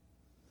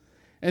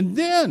 And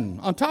then,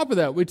 on top of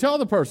that, we tell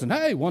the person,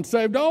 hey, once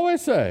saved,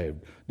 always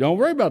saved. Don't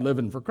worry about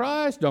living for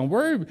Christ. Don't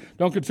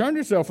concern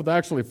yourself with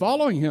actually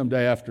following Him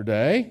day after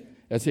day,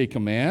 as He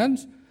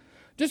commands.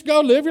 Just go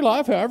live your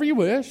life however you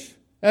wish,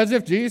 as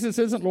if Jesus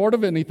isn't Lord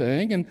of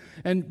anything,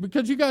 and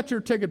because you got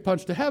your ticket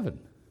punched to heaven.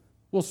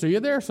 We'll see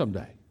you there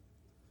someday.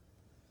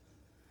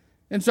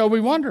 And so we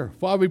wonder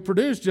why we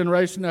produce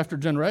generation after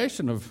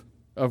generation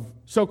of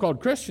so-called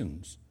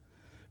Christians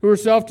who are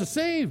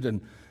self-deceived.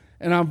 And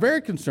I'm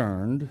very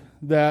concerned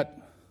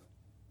that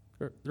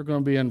they're going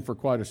to be in for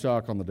quite a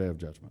shock on the day of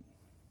judgment.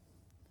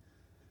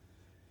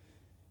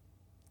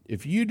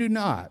 If you do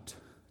not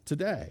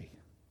today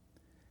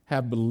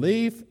have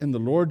belief in the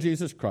Lord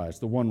Jesus Christ,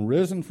 the one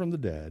risen from the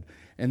dead,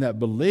 and that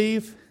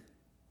belief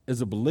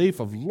is a belief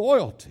of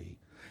loyalty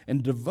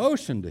and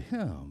devotion to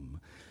Him,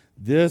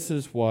 this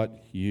is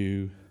what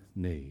you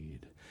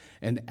need.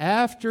 And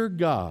after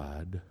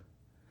God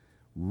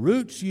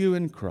roots you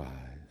in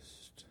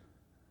Christ,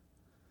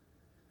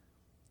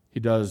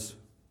 He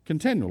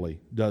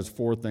continually does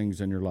 4 things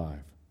in your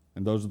life.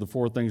 And those are the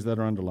 4 things that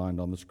are underlined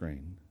on the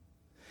screen.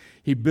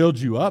 He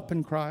builds you up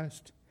in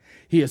Christ.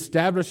 He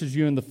establishes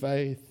you in the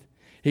faith.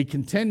 He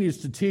continues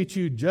to teach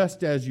you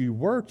just as you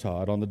were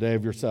taught on the day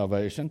of your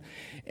salvation.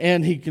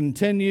 And He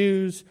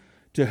continues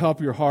to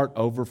help your heart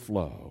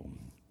overflow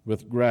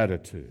with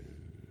gratitude.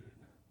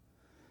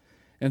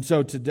 And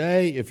so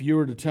today, if you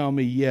were to tell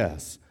me,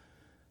 yes,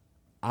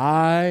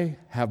 I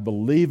have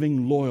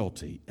believing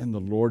loyalty in the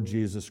Lord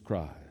Jesus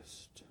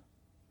Christ.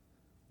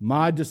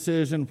 My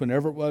decision,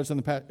 whenever it was in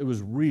the past, it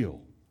was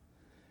real.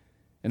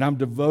 And I'm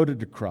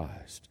devoted to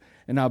Christ.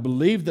 And I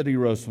believe that He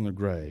rose from the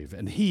grave.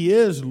 And He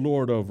is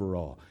Lord over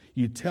all.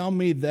 You tell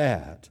me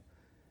that.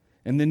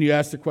 And then you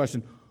ask the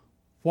question,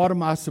 what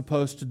am I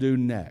supposed to do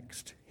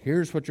next?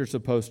 Here's what you're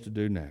supposed to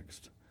do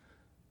next.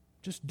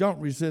 Just don't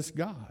resist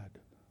God.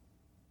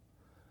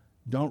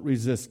 Don't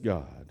resist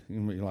God. You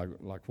mean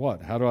like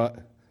what? How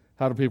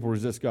do people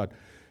resist God?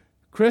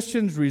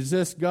 Christians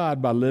resist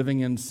God by living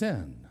in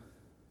sin,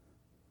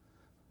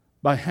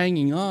 by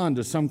hanging on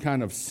to some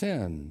kind of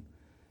sin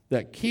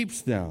that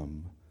keeps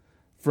them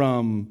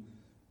from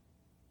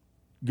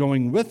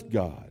going with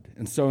God.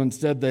 And so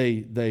instead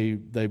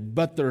they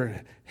butt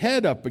their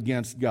head up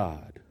against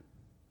God.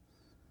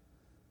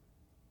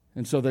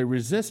 And so they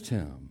resist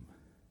Him.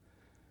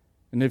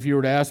 And if you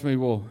were to ask me,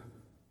 well,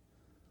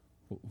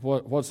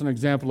 what's an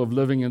example of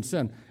living in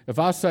sin? If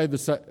I say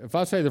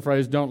the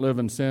phrase, don't live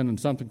in sin, and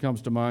something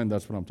comes to mind,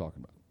 that's what I'm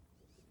talking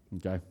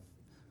about. Okay?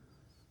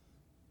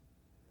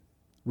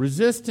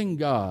 Resisting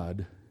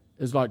God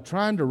is like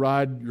trying to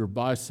ride your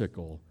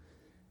bicycle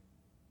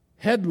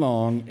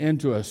headlong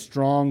into a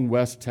strong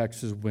West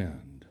Texas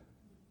wind.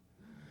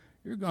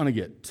 You're going to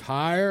get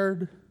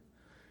tired.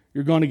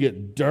 You're going to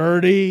get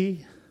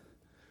dirty.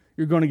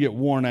 You're going to get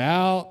worn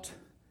out.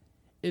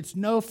 It's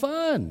no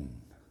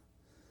fun.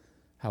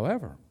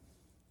 However,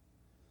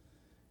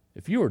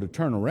 if you were to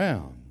turn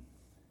around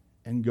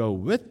and go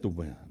with the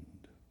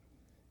wind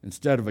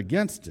instead of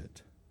against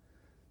it,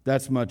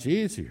 that's much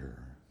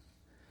easier.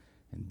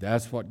 And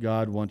that's what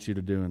God wants you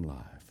to do in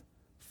life.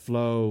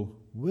 Flow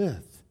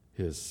with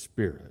His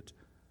Spirit.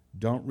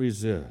 Don't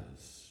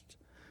resist.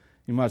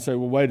 You might say,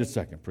 well, wait a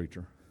second,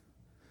 preacher.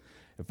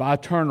 If I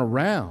turn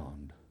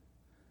around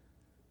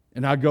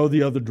and I go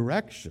the other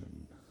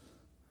direction,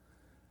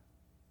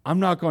 I'm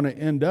not going to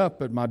end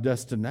up at my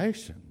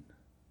destination.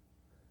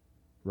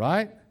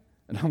 Right?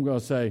 And I'm going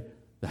to say,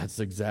 that's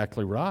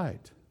exactly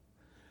right.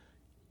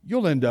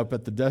 You'll end up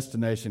at the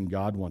destination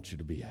God wants you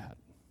to be at.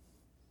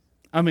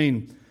 I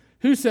mean,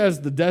 who says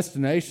the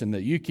destination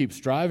that you keep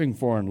striving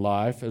for in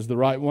life is the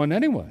right one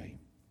anyway?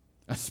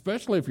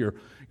 Especially if you're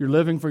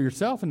living for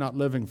yourself and not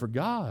living for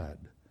God.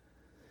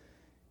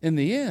 In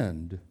the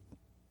end,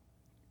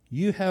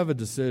 you have a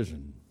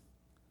decision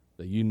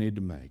that you need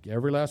to make.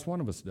 Every last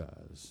one of us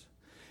does.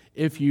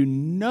 If you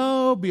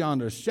know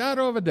beyond a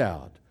shadow of a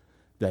doubt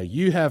that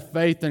you have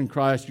faith in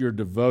Christ, you're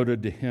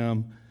devoted to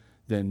Him,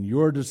 then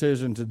your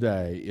decision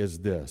today is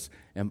this: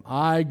 am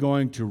I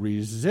going to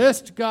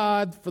resist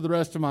God for the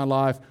rest of my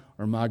life,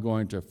 or am I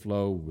going to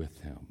flow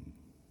with Him?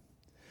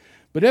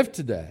 But if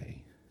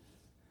today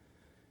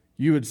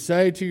you would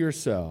say to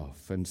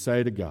yourself and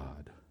say to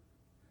God,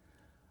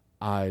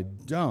 I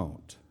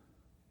don't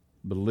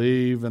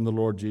believe in the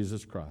Lord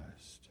Jesus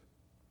Christ.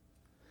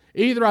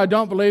 Either I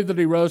don't believe that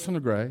He rose from the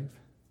grave,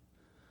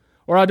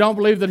 or I don't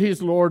believe that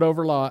He's Lord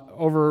over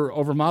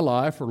my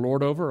life, or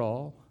Lord over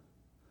all.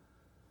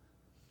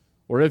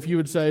 Or if you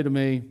would say to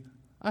me,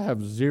 I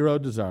have zero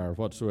desire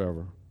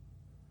whatsoever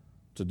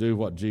to do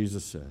what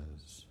Jesus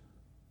says,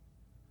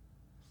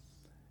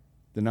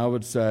 then I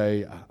would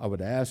say, I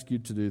would ask you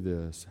to do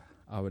this.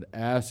 I would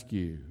ask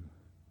you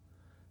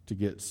to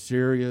get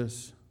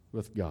serious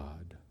with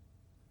God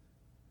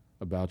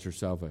about your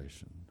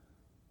salvation.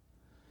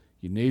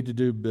 You need to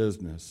do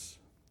business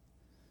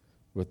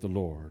with the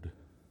Lord.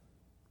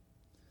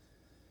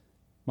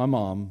 My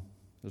mom,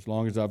 as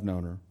long as I've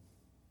known her,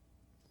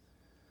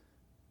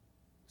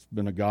 has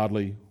been a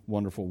godly,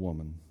 wonderful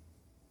woman.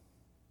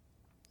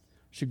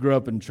 She grew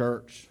up in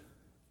church.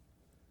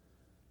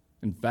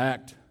 In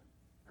fact,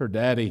 her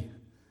daddy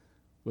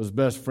was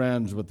best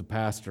friends with the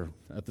pastor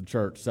at the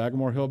church,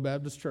 Sagamore Hill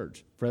Baptist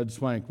Church. Fred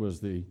Swank was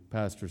the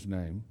pastor's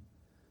name.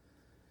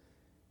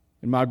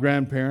 And my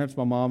grandparents,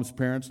 my mom's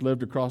parents,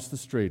 lived across the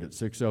street at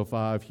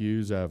 605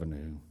 Hughes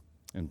Avenue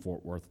in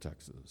Fort Worth,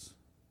 Texas.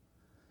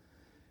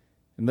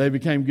 And they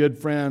became good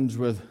friends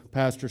with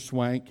Pastor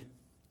Swank.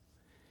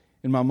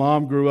 And my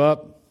mom grew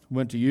up,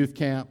 went to youth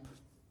camp.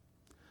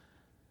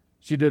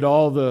 She did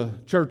all the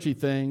churchy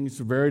things,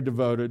 very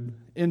devoted,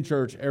 in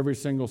church every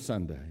single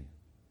Sunday.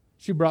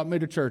 She brought me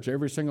to church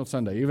every single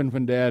Sunday, even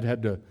when Dad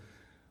had to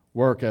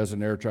work as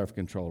an air traffic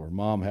controller.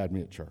 Mom had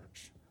me at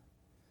church.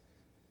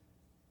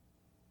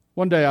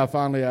 One day I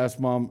finally asked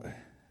Mom,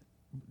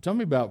 tell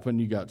me about when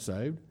you got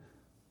saved.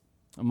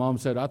 And Mom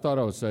said, I thought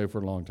I was saved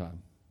for a long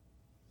time.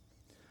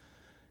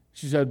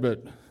 She said,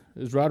 but it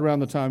was right around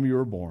the time you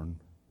were born,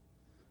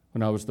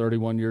 when I was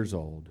 31 years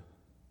old.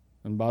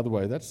 And by the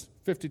way, that's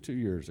 52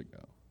 years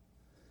ago.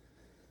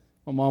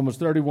 My mom was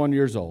 31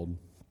 years old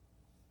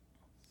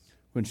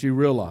when she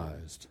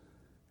realized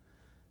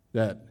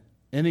that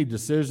any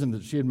decision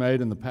that she had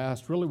made in the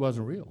past really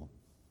wasn't real.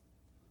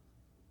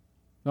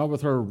 Not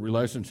with her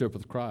relationship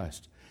with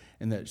Christ.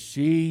 And that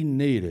she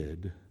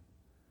needed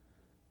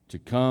to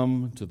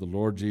come to the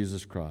Lord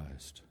Jesus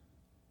Christ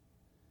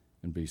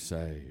and be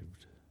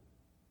saved.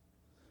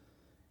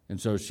 And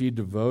so she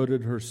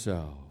devoted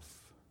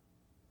herself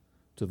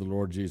to the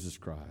Lord Jesus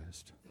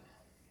Christ.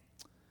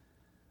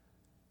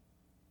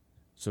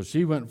 So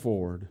she went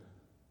forward.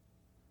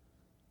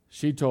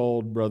 She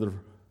told Brother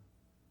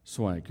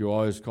Swank, who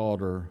always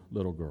called her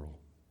little girl,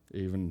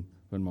 even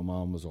when my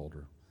mom was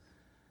older.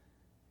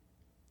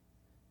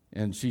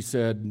 And she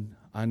said,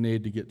 I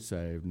need to get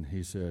saved. And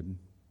he said,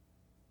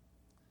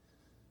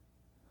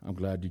 I'm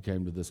glad you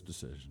came to this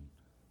decision.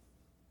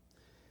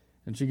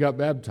 And she got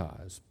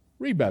baptized,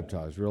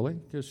 rebaptized really,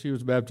 because she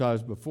was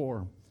baptized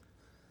before.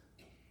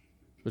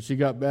 But she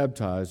got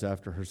baptized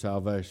after her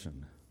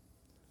salvation.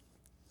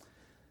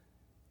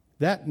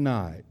 That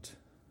night,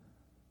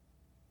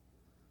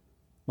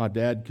 my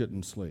dad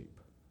couldn't sleep.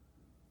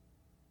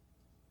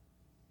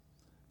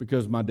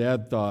 Because my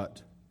dad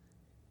thought,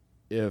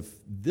 if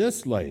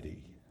this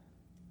lady,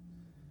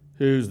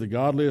 who's the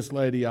godliest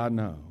lady I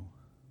know,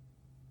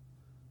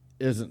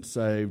 isn't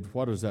saved,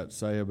 what does that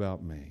say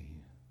about me?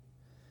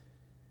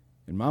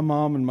 And my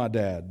mom and my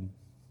dad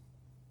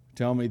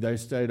tell me they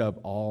stayed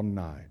up all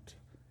night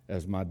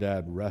as my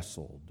dad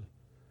wrestled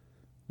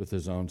with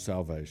his own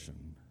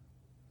salvation.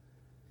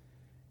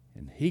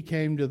 And he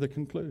came to the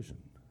conclusion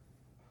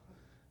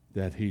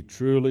that he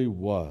truly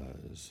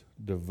was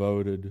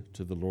devoted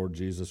to the Lord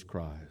Jesus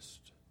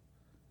Christ.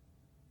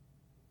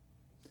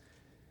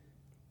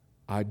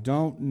 I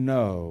don't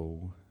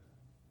know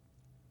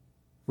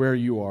where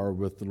you are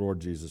with the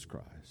Lord Jesus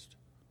Christ.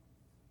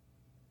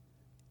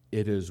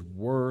 It is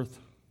worth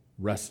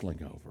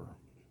wrestling over.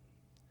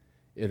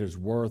 It is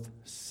worth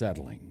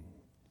settling.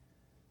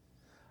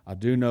 I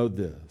do know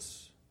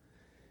this.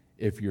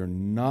 If you're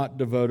not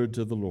devoted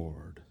to the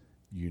Lord,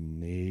 you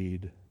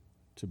need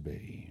to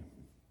be.